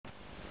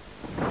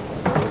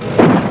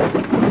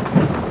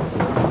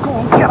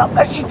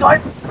Has she got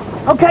it?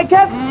 Okay,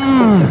 Kev?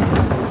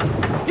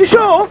 You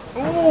sure?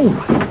 Oh,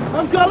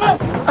 I've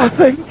got it, I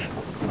think.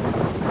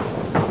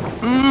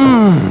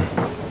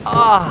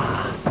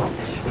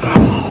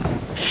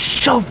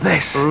 Shove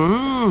this.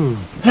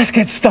 Let's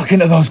get stuck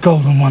into those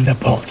golden wonder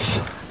pots.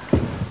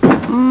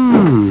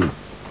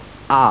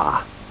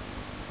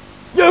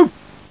 You!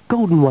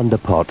 Golden Wonder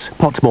Pot.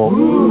 Potmore,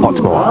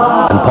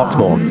 Potmore, and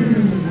Potmore.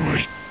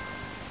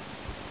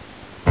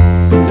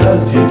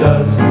 Does he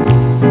does,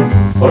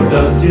 or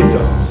does he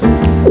does?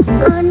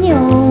 On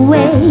your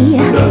way,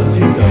 Does he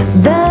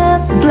does, the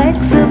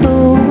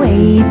flexible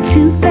way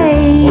to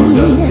pay. or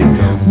does he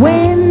does?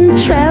 When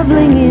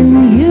traveling in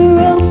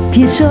Europe,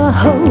 you sure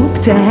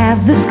hope to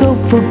have the scope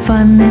for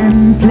fun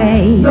and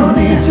play. No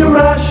need to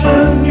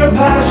ration your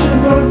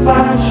passion for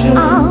fashion.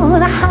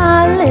 On a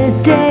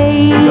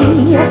holiday,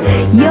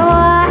 your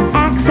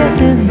access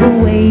is the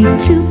way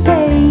to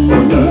pay.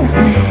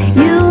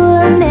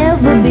 You'll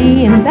never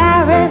be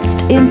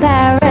embarrassed in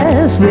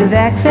Paris. With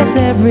Access,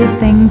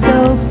 everything's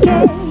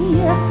okay.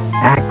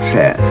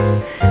 Access.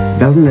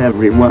 Doesn't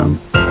everyone?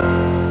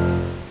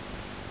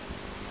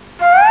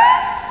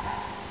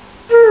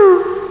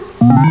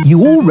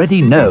 You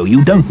already know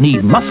you don't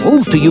need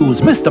muscles to use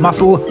Mr.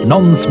 Muscle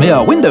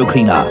Non-Smear Window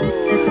Cleaner.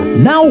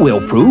 Now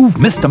we'll prove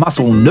Mr.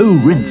 Muscle No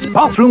Rinse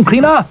Bathroom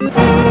Cleaner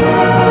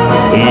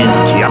is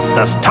just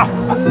as tough.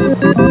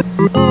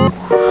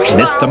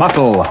 Mr.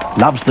 Muscle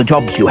loves the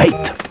jobs you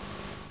hate.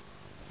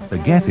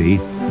 Spaghetti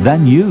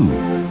than you.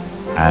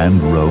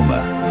 And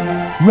Roma.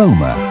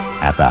 Roma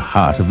at the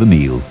heart of the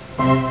meal.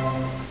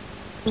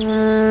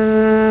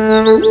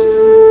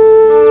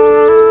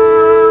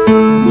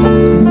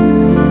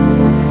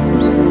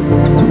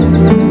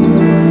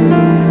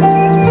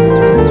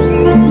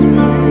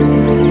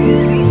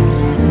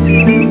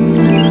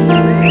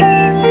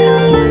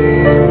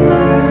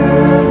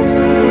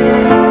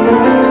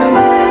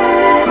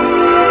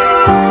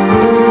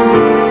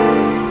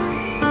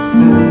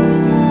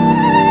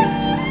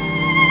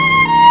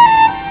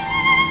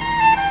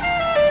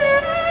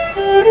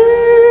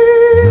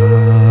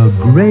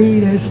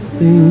 Greatest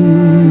thing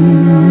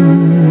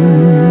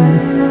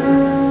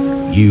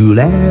you'll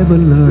ever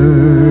learn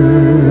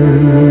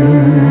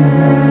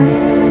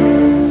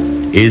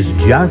is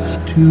just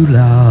to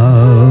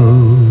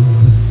love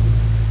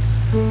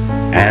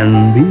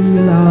and be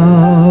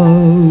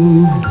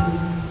loved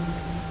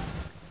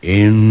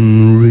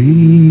in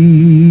return.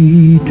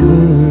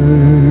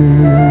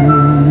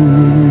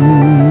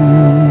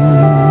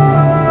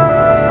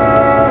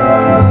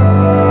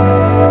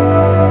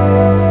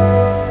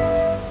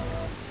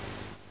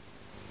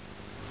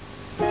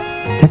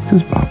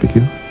 Texas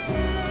barbecue,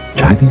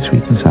 Chinese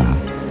sweet and sour.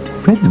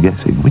 Fred's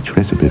guessing which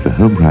recipe for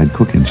home-bride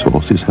cooking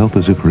sauce his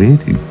helpers are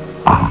creating.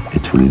 Ah,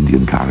 it's for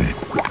Indian curry.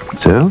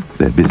 So,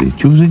 they're busy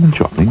choosing and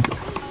chopping.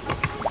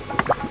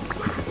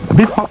 A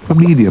bit hot for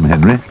medium,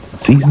 Henry.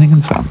 Seasoning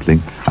and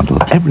sampling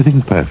until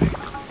everything's perfect.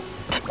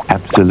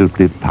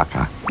 Absolutely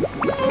pucker.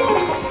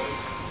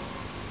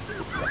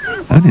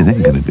 Only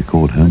then can it be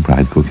called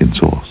home-bride cooking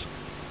sauce.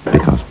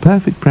 Because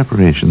perfect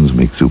preparations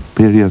make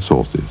superior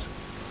sauces.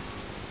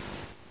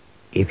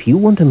 If you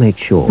want to make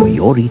sure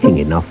you're eating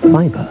enough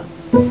fibre,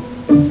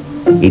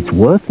 it's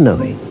worth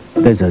knowing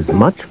there's as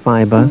much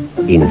fibre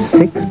in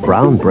 6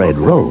 brown bread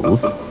rolls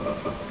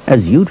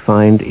as you'd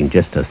find in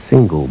just a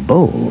single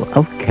bowl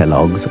of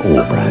Kellogg's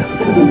All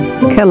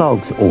Bran.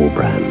 Kellogg's All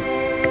Bran,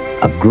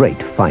 a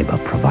great fibre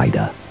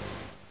provider.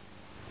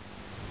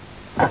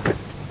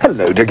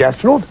 Hello, dear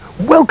gastronaut.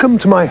 Welcome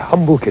to my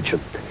humble kitchen.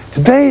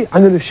 Today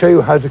I'm going to show you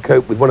how to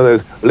cope with one of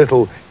those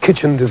little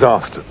kitchen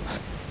disasters.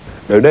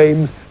 No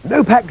names,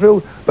 no pack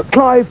drill, but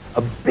Clive,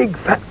 a big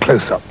fat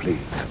close-up,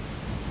 please.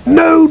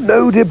 No,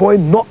 no, dear boy,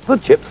 not the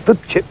chips, the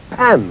chip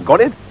pan.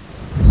 Got it?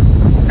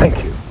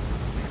 Thank you.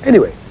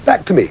 Anyway,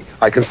 back to me.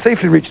 I can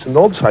safely reach the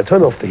knob, so I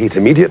turn off the heat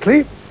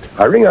immediately.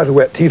 I wring out a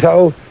wet tea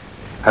towel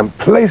and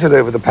place it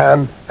over the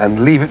pan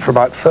and leave it for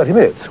about 30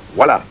 minutes.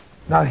 Voila!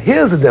 Now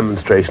here's a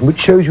demonstration which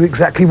shows you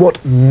exactly what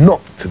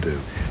not to do.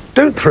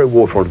 Don't throw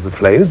water onto the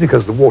flames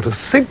because the water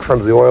sinks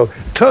under the oil,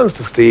 turns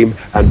to steam,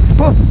 and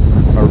boom,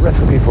 a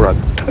recipe for a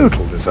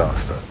total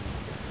disaster.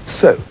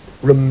 So,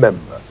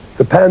 remember,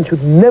 the pan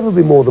should never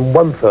be more than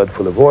 1/3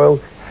 full of oil,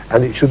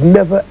 and it should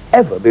never,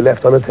 ever be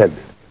left unattended,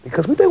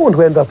 because we don't want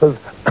to end up as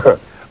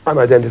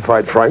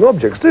unidentified frying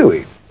objects, do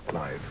we,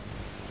 Clive?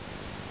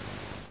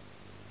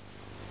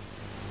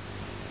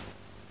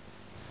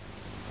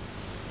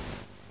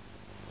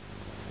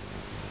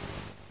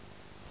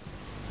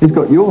 He's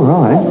got your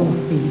eye.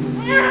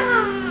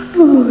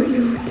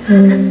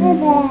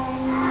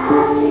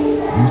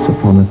 Once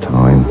upon a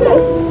time,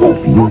 a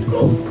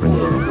beautiful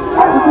princess.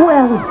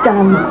 Well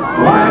done.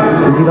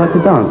 Would you like to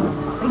dance?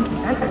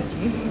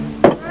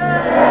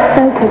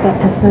 Don't forget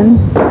to phone.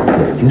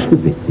 Just a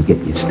bit to get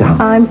you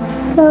started. I'm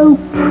so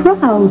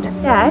proud.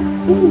 Dad,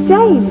 this is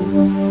James.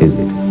 Is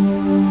it?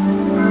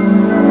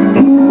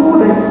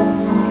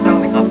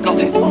 Darling, I've got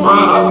it.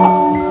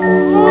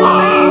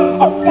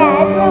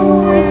 Dad,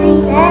 will we be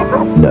there?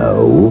 No.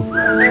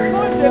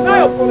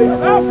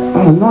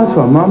 Oh, nice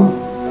one, Mum.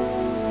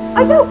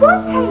 I don't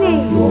want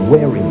any. You are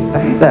wearing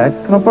it.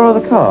 Dad, can I borrow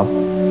the car?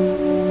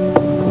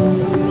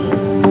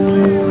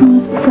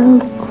 It's so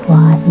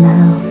quiet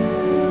now.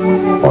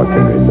 I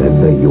can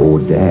remember your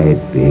dad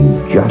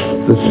being just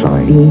the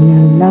same. Being a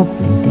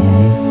lovely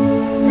day.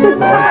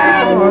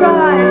 Goodbye,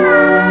 Brian.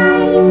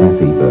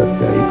 Happy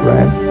birthday,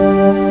 Gran.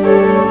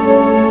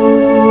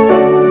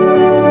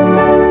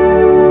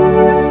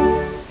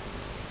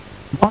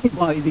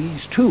 Buy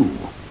these too,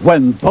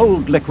 when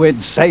Bold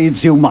Liquid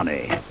saves you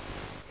money.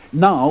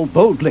 Now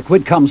Bold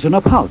Liquid comes in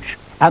a pouch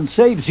and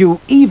saves you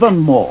even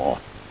more.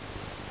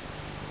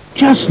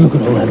 Just look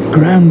at all that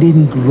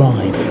ground-in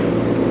grime.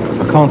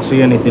 I can't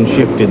see anything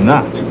shifting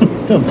that.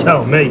 Don't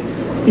tell me.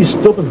 These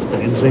stubborn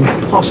stains are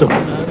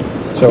impossible.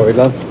 Sorry,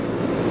 love.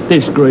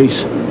 This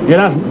grease, it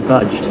hasn't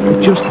budged.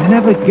 It just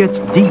never gets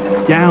deep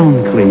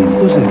down clean,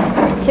 does it?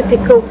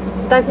 Typical.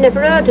 They've never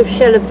heard of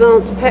Shell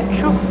Advanced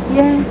Petrol.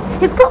 Yeah,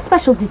 it's got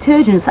special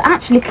detergents that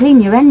actually clean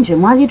your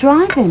engine while you're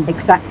driving.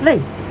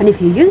 Exactly. And if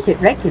you use it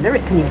regular,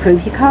 it can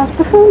improve your car's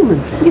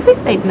performance. You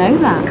think they'd know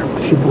that? Of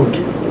course you would.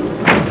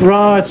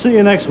 Right, see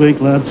you next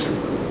week, lads.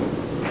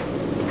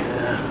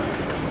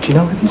 Do you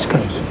know where this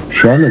goes?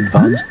 Shell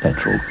Advanced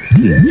Petrol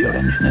cleans your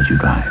engine as you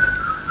drive.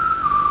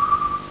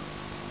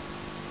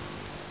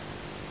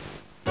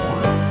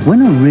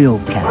 When a real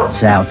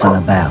cat's out and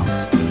about,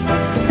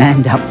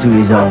 and up to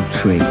his old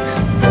tricks,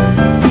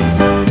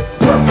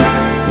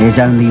 there's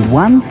only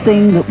one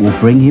thing that will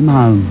bring him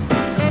home.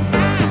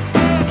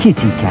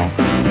 Kitty Cat.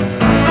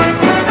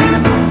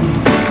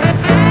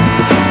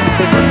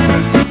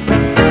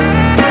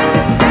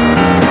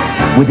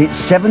 With its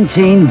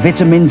 17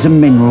 vitamins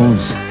and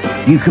minerals,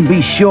 you can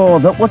be sure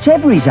that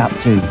whatever he's up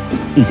to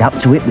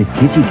it with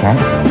Kitty Cat.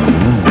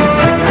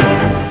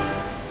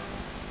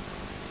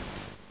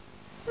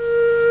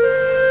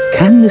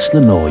 Can this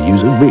Lenore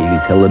user really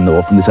tell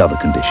Lenore from this other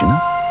conditioner?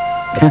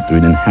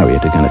 Catherine and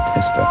Harriet are going to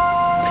test her.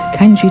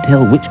 Can she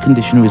tell which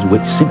conditioner is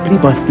which simply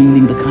by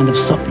feeling the kind of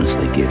softness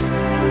they give?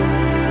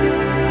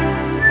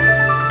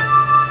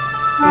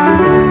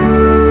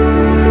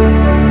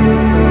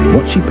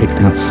 What she picked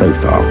out so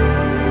far,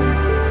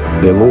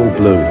 they're all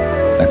blue.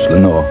 That's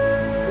Lenore.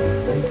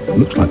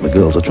 Looks like the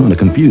girls are trying to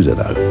confuse her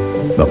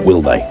though. But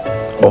will they?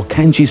 Or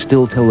can she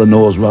still tell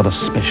Lenore's rather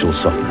special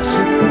softness?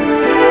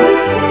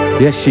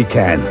 Yes, she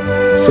can.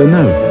 So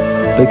no,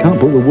 they can't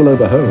pull the wool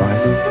over her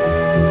eyes.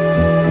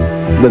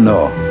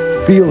 Lenore,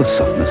 feel the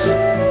softness,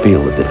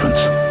 feel the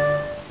difference.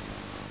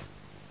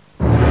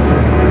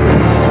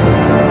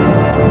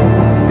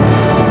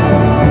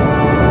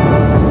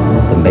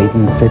 The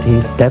Maiden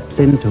City steps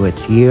into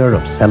its year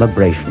of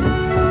celebration.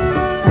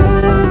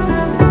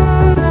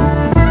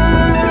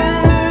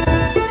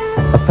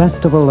 A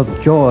festival of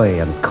joy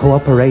and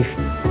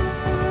cooperation.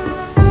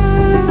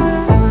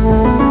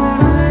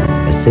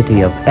 A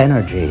city of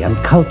energy and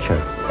culture.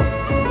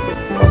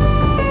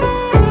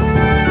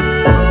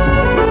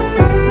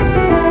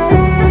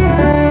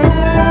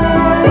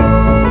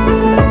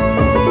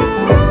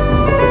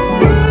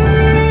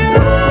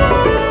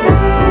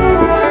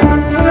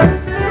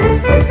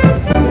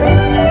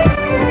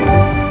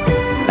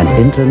 An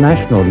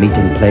international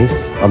meeting place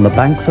on the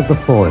banks of the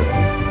Foyle.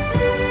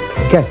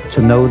 Get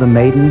to know the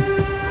Maiden.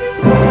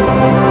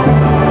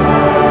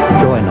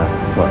 Join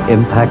us for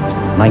Impact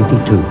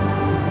 92.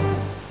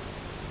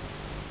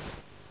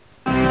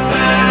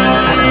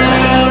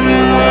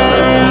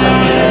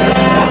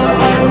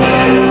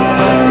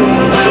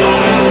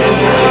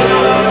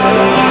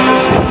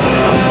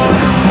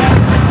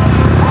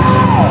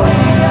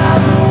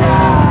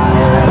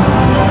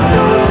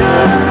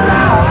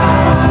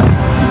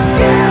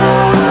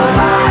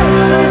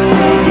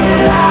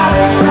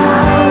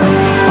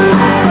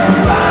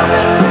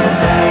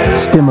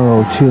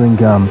 Stimmerol chewing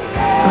gum,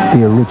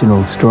 the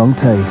original strong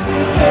taste.